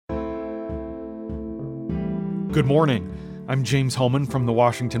Good morning. I'm James Holman from The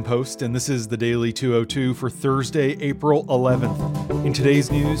Washington Post, and this is the Daily 202 for Thursday, April 11th. In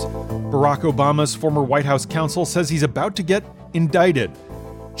today's news, Barack Obama's former White House counsel says he's about to get indicted.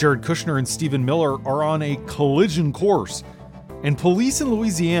 Jared Kushner and Stephen Miller are on a collision course. And police in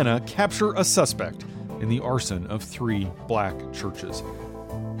Louisiana capture a suspect in the arson of 3 black churches.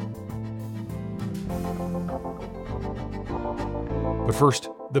 But first,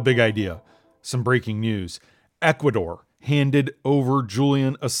 the big idea. Some breaking news. Ecuador handed over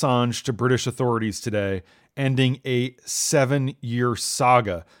Julian Assange to British authorities today, ending a 7-year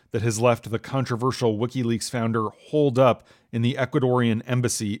saga that has left the controversial WikiLeaks founder holed up in the Ecuadorian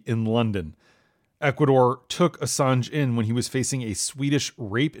embassy in London. Ecuador took Assange in when he was facing a Swedish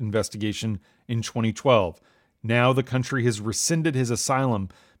rape investigation in 2012. Now the country has rescinded his asylum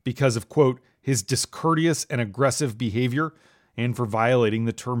because of, quote, his discourteous and aggressive behavior and for violating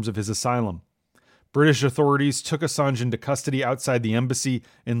the terms of his asylum. British authorities took Assange into custody outside the embassy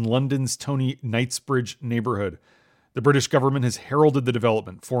in London's Tony Knightsbridge neighborhood. The British government has heralded the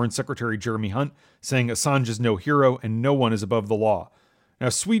development, Foreign Secretary Jeremy Hunt saying Assange is no hero and no one is above the law. Now,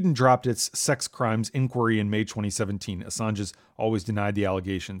 Sweden dropped its sex crimes inquiry in May 2017. Assange has always denied the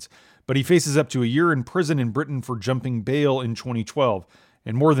allegations, but he faces up to a year in prison in Britain for jumping bail in 2012.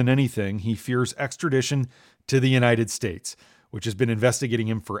 And more than anything, he fears extradition to the United States, which has been investigating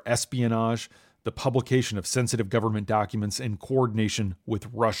him for espionage, the publication of sensitive government documents, and coordination with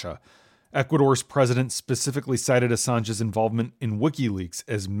Russia. Ecuador's president specifically cited Assange's involvement in WikiLeaks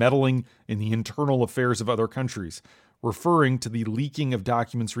as meddling in the internal affairs of other countries, referring to the leaking of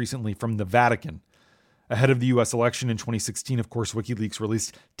documents recently from the Vatican. Ahead of the U.S. election in 2016, of course, WikiLeaks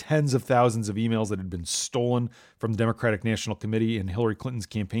released tens of thousands of emails that had been stolen from the Democratic National Committee and Hillary Clinton's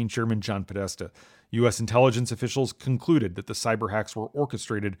campaign chairman, John Podesta. U.S. intelligence officials concluded that the cyber hacks were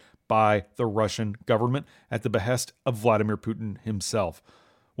orchestrated by the Russian government at the behest of Vladimir Putin himself.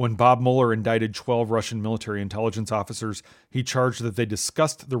 When Bob Mueller indicted 12 Russian military intelligence officers, he charged that they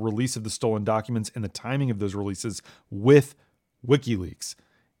discussed the release of the stolen documents and the timing of those releases with WikiLeaks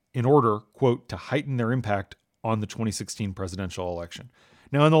in order, quote, to heighten their impact on the 2016 presidential election.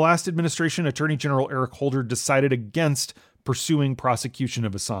 Now, in the last administration, Attorney General Eric Holder decided against pursuing prosecution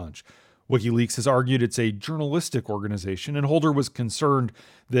of Assange. WikiLeaks has argued it's a journalistic organization, and Holder was concerned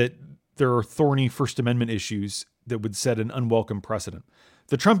that there are thorny First Amendment issues that would set an unwelcome precedent.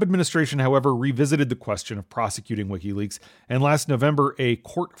 The Trump administration, however, revisited the question of prosecuting WikiLeaks, and last November, a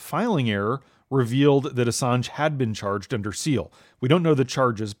court filing error revealed that Assange had been charged under seal. We don't know the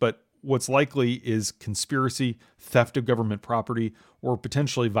charges, but what's likely is conspiracy, theft of government property, or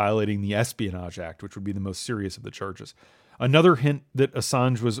potentially violating the Espionage Act, which would be the most serious of the charges. Another hint that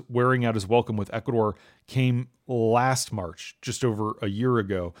Assange was wearing out his welcome with Ecuador came last March, just over a year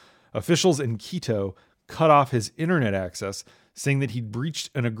ago. Officials in Quito cut off his internet access, saying that he'd breached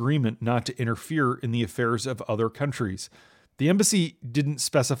an agreement not to interfere in the affairs of other countries. The embassy didn't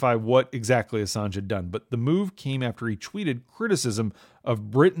specify what exactly Assange had done, but the move came after he tweeted criticism of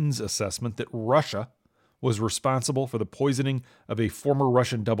Britain's assessment that Russia was responsible for the poisoning of a former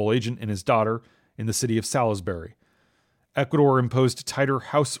Russian double agent and his daughter in the city of Salisbury. Ecuador imposed tighter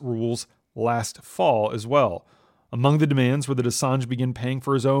house rules last fall as well. Among the demands were that Assange begin paying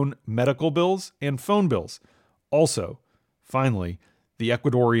for his own medical bills and phone bills. Also, finally, the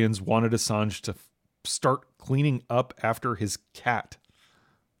Ecuadorians wanted Assange to start cleaning up after his cat,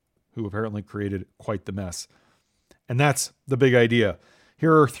 who apparently created quite the mess. And that's the big idea.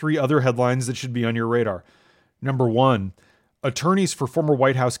 Here are 3 other headlines that should be on your radar. Number 1, attorneys for former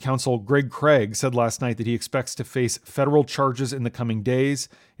White House counsel Greg Craig said last night that he expects to face federal charges in the coming days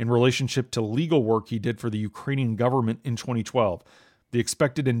in relationship to legal work he did for the Ukrainian government in 2012. The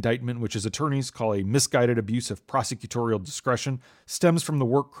expected indictment, which his attorneys call a misguided abuse of prosecutorial discretion, stems from the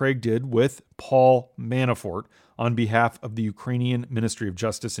work Craig did with Paul Manafort on behalf of the Ukrainian Ministry of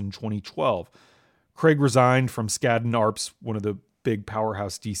Justice in 2012. Craig resigned from Skadden Arps, one of the big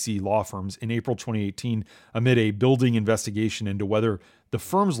powerhouse DC law firms, in April 2018 amid a building investigation into whether the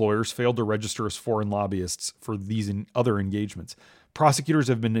firm's lawyers failed to register as foreign lobbyists for these and other engagements. Prosecutors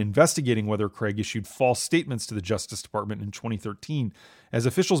have been investigating whether Craig issued false statements to the Justice Department in 2013 as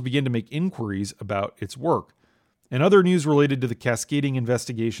officials began to make inquiries about its work. In other news related to the cascading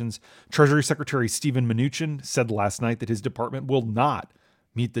investigations, Treasury Secretary Steven Mnuchin said last night that his department will not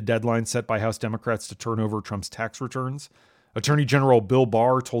meet the deadline set by House Democrats to turn over Trump's tax returns. Attorney General Bill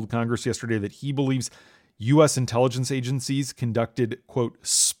Barr told Congress yesterday that he believes U.S. intelligence agencies conducted, quote,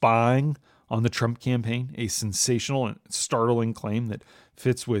 spying on the Trump campaign, a sensational and startling claim that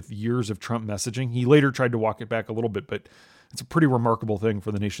fits with years of Trump messaging. He later tried to walk it back a little bit, but it's a pretty remarkable thing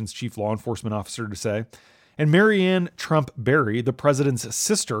for the nation's chief law enforcement officer to say. And Marianne Trump Berry, the president's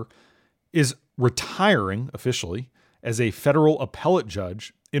sister, is retiring officially as a federal appellate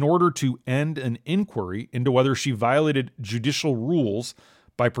judge in order to end an inquiry into whether she violated judicial rules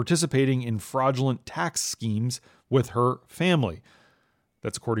by participating in fraudulent tax schemes with her family.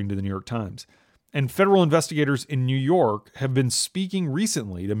 That's according to the New York Times. And federal investigators in New York have been speaking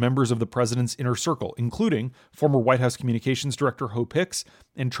recently to members of the president's inner circle, including former White House Communications Director Hope Hicks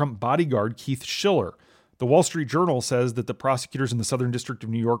and Trump bodyguard Keith Schiller. The Wall Street Journal says that the prosecutors in the Southern District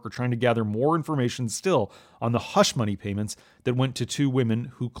of New York are trying to gather more information still on the hush money payments that went to two women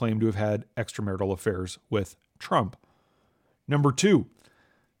who claim to have had extramarital affairs with Trump. Number 2,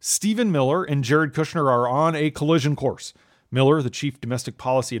 Stephen Miller and Jared Kushner are on a collision course. Miller, the chief domestic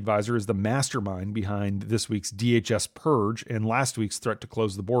policy advisor, is the mastermind behind this week's DHS purge and last week's threat to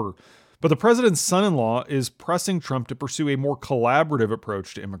close the border. But the president's son-in-law is pressing Trump to pursue a more collaborative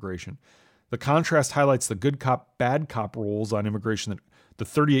approach to immigration. The contrast highlights the good cop, bad cop rules on immigration that the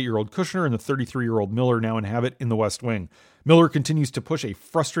 38-year-old Kushner and the 33-year-old Miller now inhabit in the West Wing. Miller continues to push a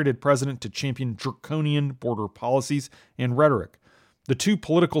frustrated president to champion draconian border policies and rhetoric. The two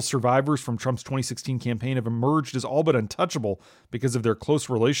political survivors from Trump's 2016 campaign have emerged as all but untouchable because of their close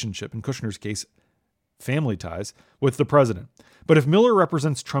relationship, in Kushner's case, family ties, with the president. But if Miller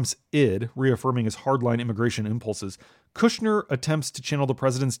represents Trump's id, reaffirming his hardline immigration impulses, Kushner attempts to channel the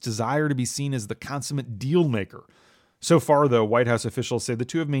president's desire to be seen as the consummate deal maker. So far, though, White House officials say the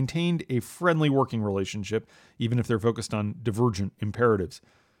two have maintained a friendly working relationship, even if they're focused on divergent imperatives.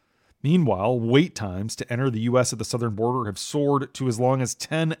 Meanwhile, wait times to enter the U.S. at the southern border have soared to as long as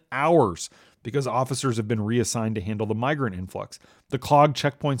 10 hours because officers have been reassigned to handle the migrant influx. The clogged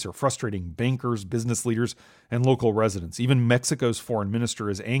checkpoints are frustrating bankers, business leaders, and local residents. Even Mexico's foreign minister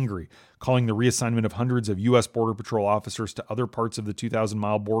is angry, calling the reassignment of hundreds of U.S. Border Patrol officers to other parts of the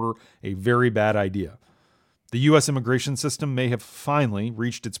 2,000-mile border a very bad idea. The U.S. immigration system may have finally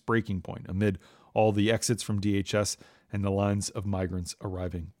reached its breaking point amid all the exits from DHS and the lines of migrants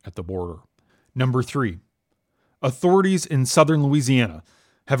arriving at the border. Number 3, authorities in southern Louisiana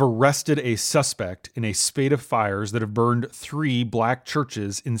have arrested a suspect in a spate of fires that have burned 3 black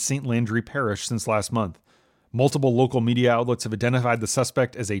churches in St. Landry Parish since last month. Multiple local media outlets have identified the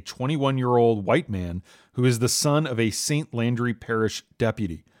suspect as a 21-year-old white man who is the son of a St. Landry Parish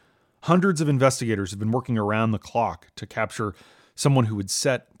deputy. Hundreds of investigators have been working around the clock to capture someone who would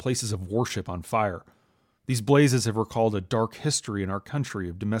set places of worship on fire. These blazes have recalled a dark history in our country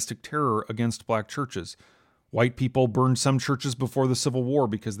of domestic terror against black churches. White people burned some churches before the Civil War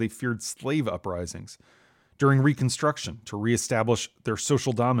because they feared slave uprisings, during Reconstruction to reestablish their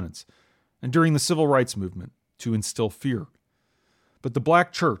social dominance, and during the Civil Rights Movement to instill fear. But the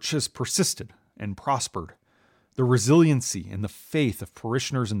black church has persisted and prospered. The resiliency and the faith of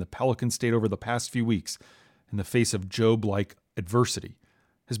parishioners in the Pelican State over the past few weeks, in the face of Job-like adversity,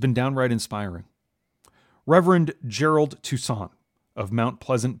 has been downright inspiring. Reverend Gerald Toussaint of Mount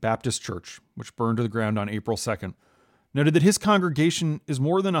Pleasant Baptist Church, which burned to the ground on April 2nd, noted that his congregation is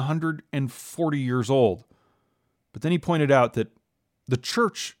more than 140 years old. But then he pointed out that the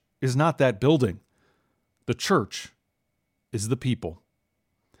church is not that building. The church is the people.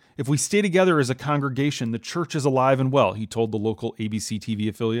 If we stay together as a congregation, the church is alive and well, he told the local ABC TV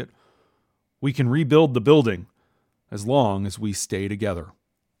affiliate. We can rebuild the building as long as we stay together.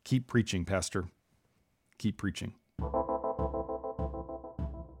 Keep preaching, Pastor. Keep preaching.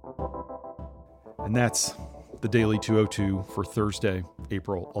 And that's the Daily 202 for Thursday,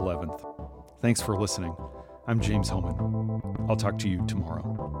 April 11th. Thanks for listening. I'm James Hohmann. I'll talk to you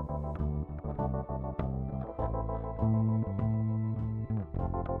tomorrow.